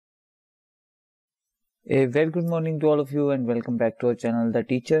A very good morning to all of you and welcome back to our channel The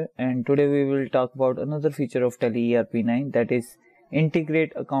Teacher, and today we will talk about another feature of Tally ERP 9, that is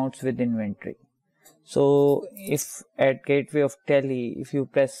integrate accounts with inventory. So if at gateway of Tally, if you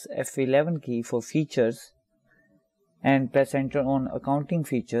press F11 key for features and press enter on accounting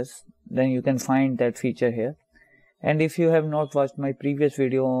features, then you can find that feature here. And if you have not watched my previous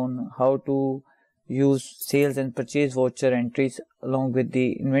video on how to use sales and purchase voucher entries along with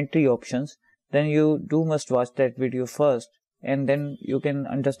the inventory options, then you must watch that video first, and then you can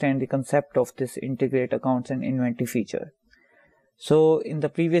understand the concept of this integrate accounts and inventory feature. So in the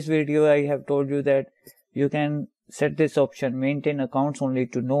previous video I have told you that you can set this option maintain accounts only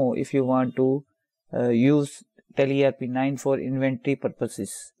to know if you want to use Tally ERP 9 for inventory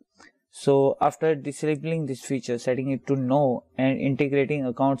purposes. So after disabling this feature, setting it to no, and integrating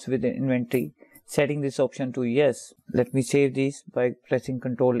accounts with the inventory, setting this option to yes. Let me save this by pressing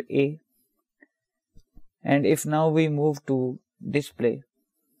Ctrl A. And if now we move to display,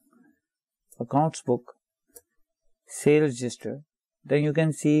 accounts book, sales register, then you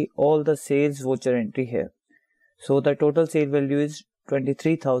can see all the sales voucher entry here. So the total sale value is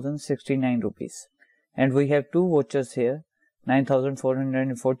 23,069 rupees. And we have two vouchers here,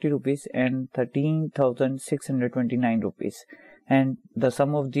 9,440 rupees and 13,629 rupees. And the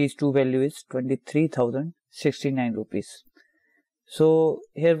sum of these two values is 23,069 rupees. So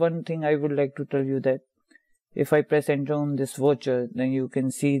here one thing I would like to tell you that if I press enter on this voucher, then you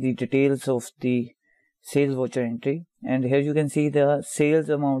can see the details of the sales voucher entry, and here you can see the sales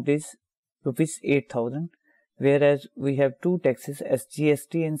amount is rupees 8,000, whereas we have two taxes,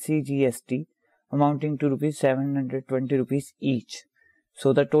 SGST and CGST, amounting to rupees 720 rupees each.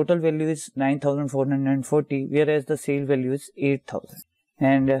 So the total value is 9,440, whereas the sale value is 8,000.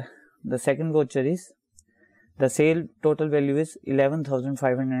 And the second voucher is the sale total value is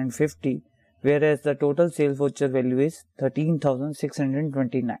 11,550. Whereas the total sales voucher value is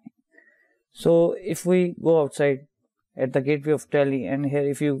 13,629. So if we go outside at the gateway of Tally, and here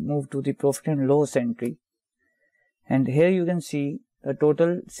if you move to the profit and loss entry, and here you can see the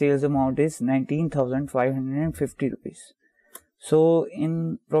total sales amount is 19,550 rupees. So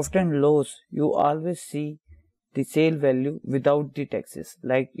in profit and loss, you always see the sale value without the taxes.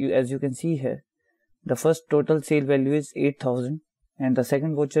 Like as you can see here, the first total sale value is 8,000. And the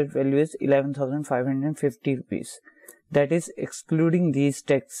second voucher value is 11,550 rupees. That is excluding these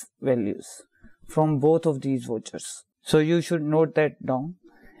tax values from both of these vouchers. So you should note that down.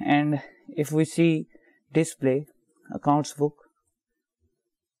 And if we see display, accounts book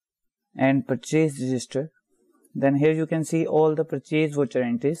and purchase register, then here you can see all the purchase voucher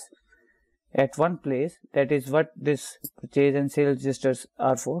entries at one place. That is what this purchase and sales registers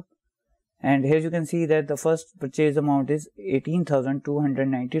are for. And here you can see that the first purchase amount is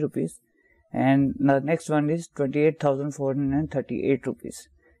 18,290 rupees and the next one is 28,438 rupees.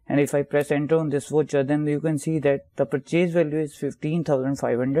 And if I press enter on this voucher, then you can see that the purchase value is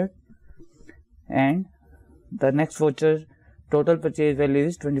 15,500 and the next voucher total purchase value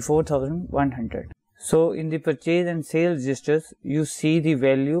is 24,100. So in the purchase and sales registers, you see the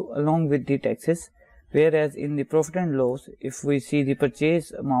value along with the taxes, whereas in the profit and loss, if we see the purchase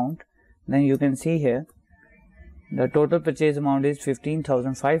amount, then you can see here the total purchase amount is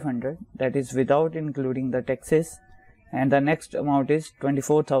 15,500, that is without including the taxes, and the next amount is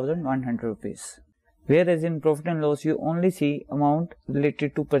 24,100 rupees. Whereas in profit and loss, you only see amount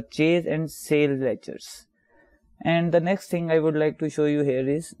related to purchase and sale ledgers. And the next thing I would like to show you here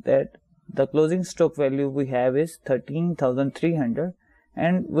is that the closing stock value we have is 13,300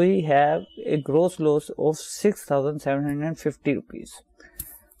 and we have a gross loss of 6,750 rupees.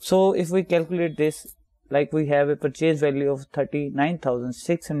 So if we calculate this, like we have a purchase value of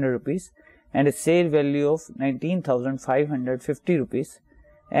 39,600 rupees and a sale value of 19,550 rupees,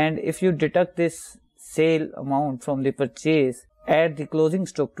 and if you deduct this sale amount from the purchase, add the closing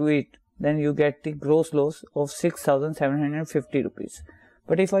stock to it, then you get the gross loss of 6,750 rupees.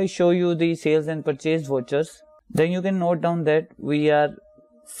 But if I show you the sales and purchase vouchers, then you can note down that we are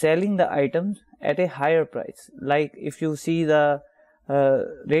selling the items at a higher price. Like if you see the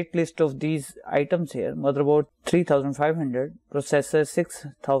rate list of these items here, motherboard 3,500, processor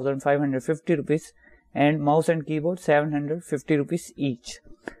 6,550 rupees and mouse and keyboard 750 rupees each.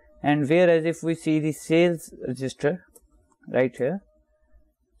 And whereas if we see the sales register right here,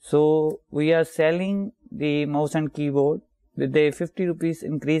 so we are selling the mouse and keyboard with a 50 rupees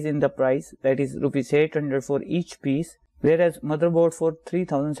increase in the price, that is rupees 800 for each piece, whereas motherboard for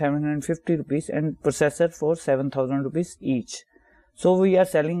 3,750 rupees and processor for 7,000 rupees each. So we are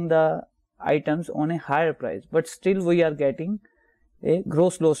selling the items on a higher price, but still we are getting a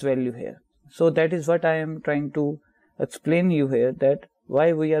gross loss value here. So that is what I am trying to explain you here, that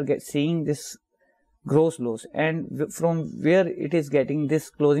why we are seeing this gross loss and from where it is getting this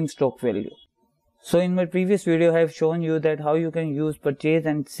closing stock value. So in my previous video I have shown you that how you can use purchase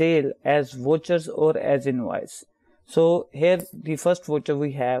and sale as vouchers or as invoice. So here the first voucher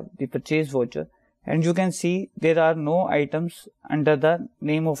we have the purchase voucher, and you can see there are no items under the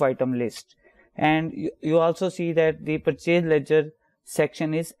name of item list, and you also see that the purchase ledger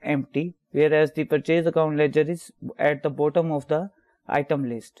section is empty, whereas the purchase account ledger is at the bottom of the item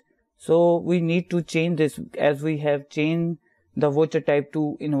list. So we need to change this, as we have changed the voucher type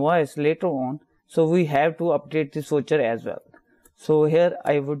to invoice later on. So we have to update this voucher as well. So here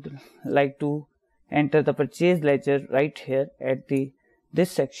I would like to enter the purchase ledger right here at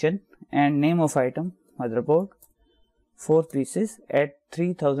this section, and name of item motherboard 4 pieces at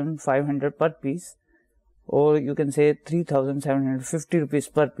 3,500 per piece, or you can say 3,750 rupees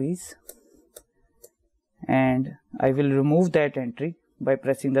per piece, and I will remove that entry by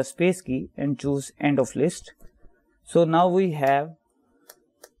pressing the space key and choose end of list. So now we have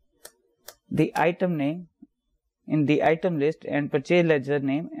the item name in the item list and purchase ledger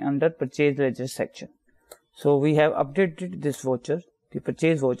name under purchase ledger section. So we have updated this voucher, the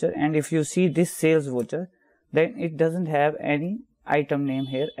purchase voucher, and if you see this sales voucher, then it doesn't have any item name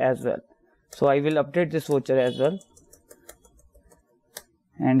here as well. So I will update this voucher as well,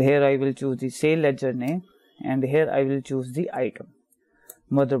 and here I will choose the sale ledger name, and here I will choose the item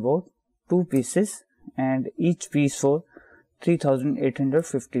motherboard 2 pieces and each piece for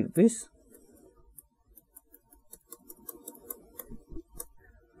 3,850 rupees.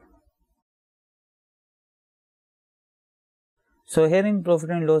 So here in profit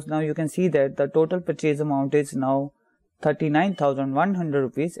and loss, now you can see that the total purchase amount is now 39,100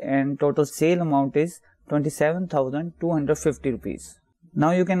 rupees and total sale amount is 27,250 rupees.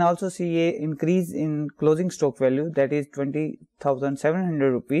 Now you can also see a increase in closing stock value, that is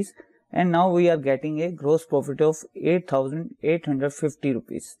 20,700 rupees, and now we are getting a gross profit of 8,850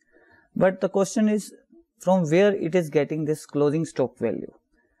 rupees. But the question is, from where it is getting this closing stock value?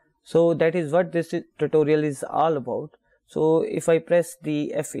 So that is what this tutorial is all about. So if I press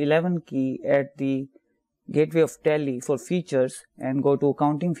the F11 key at the gateway of Tally for features and go to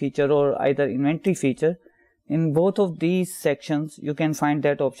accounting feature or either inventory feature, in both of these sections you can find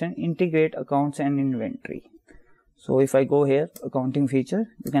that option integrate accounts and inventory. So if I go here accounting feature,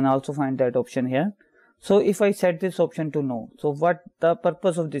 you can also find that option here. So if I set this option to no, so what the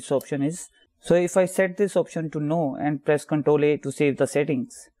purpose of this option is, so if I set this option to no and press Ctrl A to save the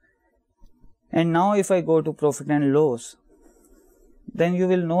settings, and now if I go to profit and loss, then you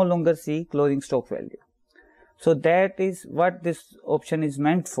will no longer see closing stock value. So that is what this option is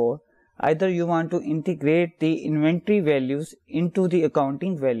meant for. Either you want to integrate the inventory values into the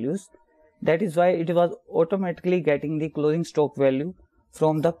accounting values, that is why it was automatically getting the closing stock value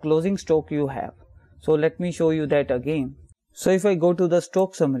from the closing stock you have. So let me show you that again. So if I go to the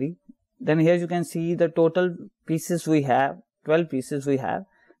stock summary, then here you can see the total pieces we have, 12 pieces we have,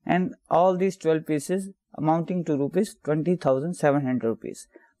 and all these 12 pieces amounting to rupees 20,700 rupees.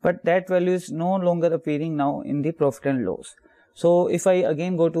 But that value is no longer appearing now in the profit and loss. So if I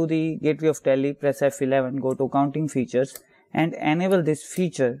again go to the gateway of Tally, press F11, go to accounting features and enable this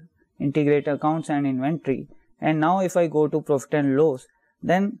feature, integrate accounts and inventory, and now if I go to profit and loss,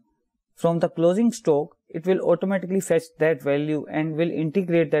 then from the closing stock it will automatically fetch that value and will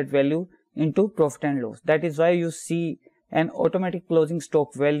integrate that value into profit and loss. That is why you see an automatic closing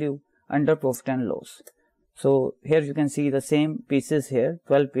stock value under profit and loss. So here you can see the same pieces here,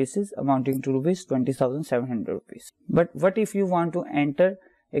 12 pieces amounting to rupees 20,700 rupees. But what if you want to enter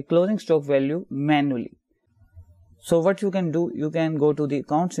a closing stock value manually? So what you can do, you can go to the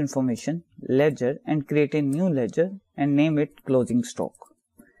accounts information, ledger, and create a new ledger and name it closing stock.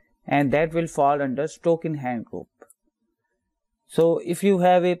 And that will fall under stock in hand group. So if you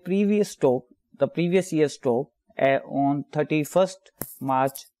have a previous stock, the previous year's stock on 31st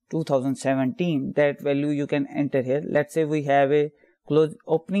March 2017, that value you can enter here. Let's say we have a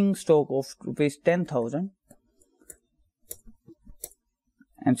opening stock of rupees 10,000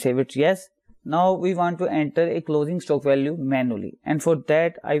 and save it yes. Now we want to enter a closing stock value manually, and for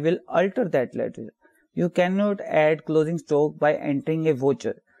that I will alter that ledger. You cannot add closing stock by entering a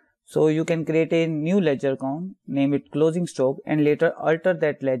voucher. So you can create a new ledger account, name it closing stock, and later alter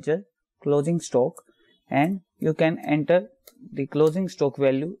that ledger closing stock, and you can enter the closing stock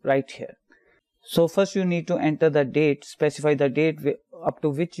value right here. So first you need to enter the date, specify the date up to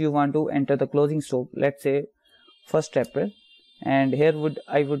which you want to enter the closing stock. Let's say 1st April, and here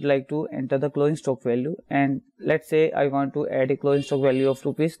I would like to enter the closing stock value, and let's say I want to add a closing stock value of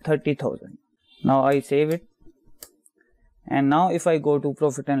rupees 30,000. Now I save it, and now if I go to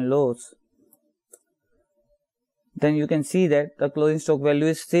profit and loss, then you can see that the closing stock value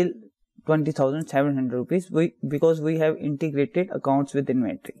is still 20,700 rupees because we have integrated accounts with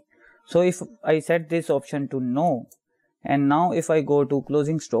inventory. So if I set this option to no, and now if I go to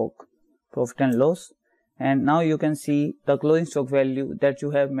closing stock, profit and loss, and now you can see the closing stock value that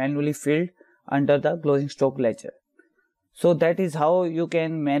you have manually filled under the closing stock ledger. So that is how you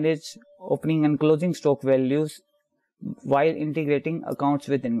can manage opening and closing stock values while integrating accounts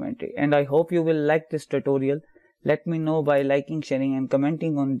with inventory. And I hope you will like this tutorial. Let me know by liking, sharing and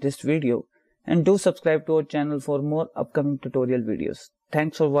commenting on this video, and do subscribe to our channel for more upcoming tutorial videos.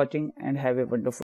 Thanks for watching and have a wonderful day.